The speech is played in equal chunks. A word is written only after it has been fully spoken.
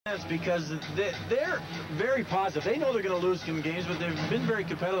Because they're very positive. They know they're going to lose some games, but they've been very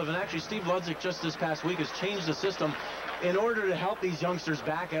competitive. And actually, Steve Ludzik just this past week has changed the system in order to help these youngsters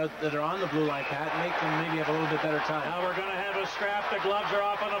back out that are on the blue line, Pat, and make them maybe have a little bit better time. Now we're going to have a scrap. The gloves are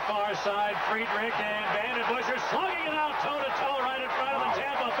off on the far side. Freadrich and Vandenbussche are slugging it out toe-to-toe right in front of the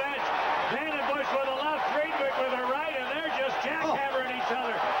Tampa bench. Vandenbussche with the left, Freadrich with the right, and they're just jackhammering each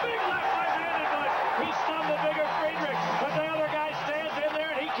other. Big left by Vandenbussche. He stunned the bigger Freadrich, but the other guy stands in there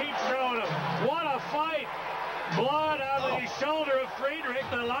and he keeps throwing him. What a fight. Blood out of the shoulder of Freadrich.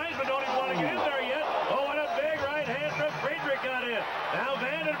 The linesmen don't even want to get in there yet. Oh, what a big right hand from Freadrich got in. Now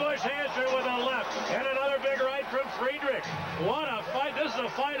Vandenbussche answered with a left. And another big right from Freadrich. What a fight. This is the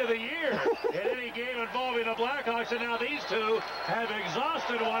fight of the year in any game involving the Blackhawks. And now these two have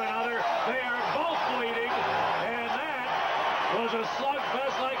exhausted one another. They are both bleeding. And that was a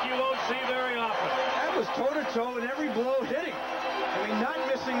slugfest like you won't see very often. That was toe-to-toe and every blow hitting. I mean, not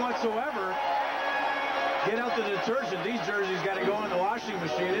missing whatsoever. Get out the detergent. These jerseys got to go in the washing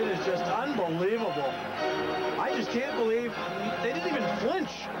machine. It is just unbelievable. I just can't believe they didn't even flinch.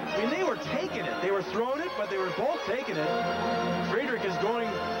 I mean, they were taking it. They were throwing it, but they were both taking it. Freadrich is going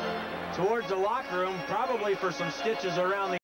towards the locker room, probably for some stitches around the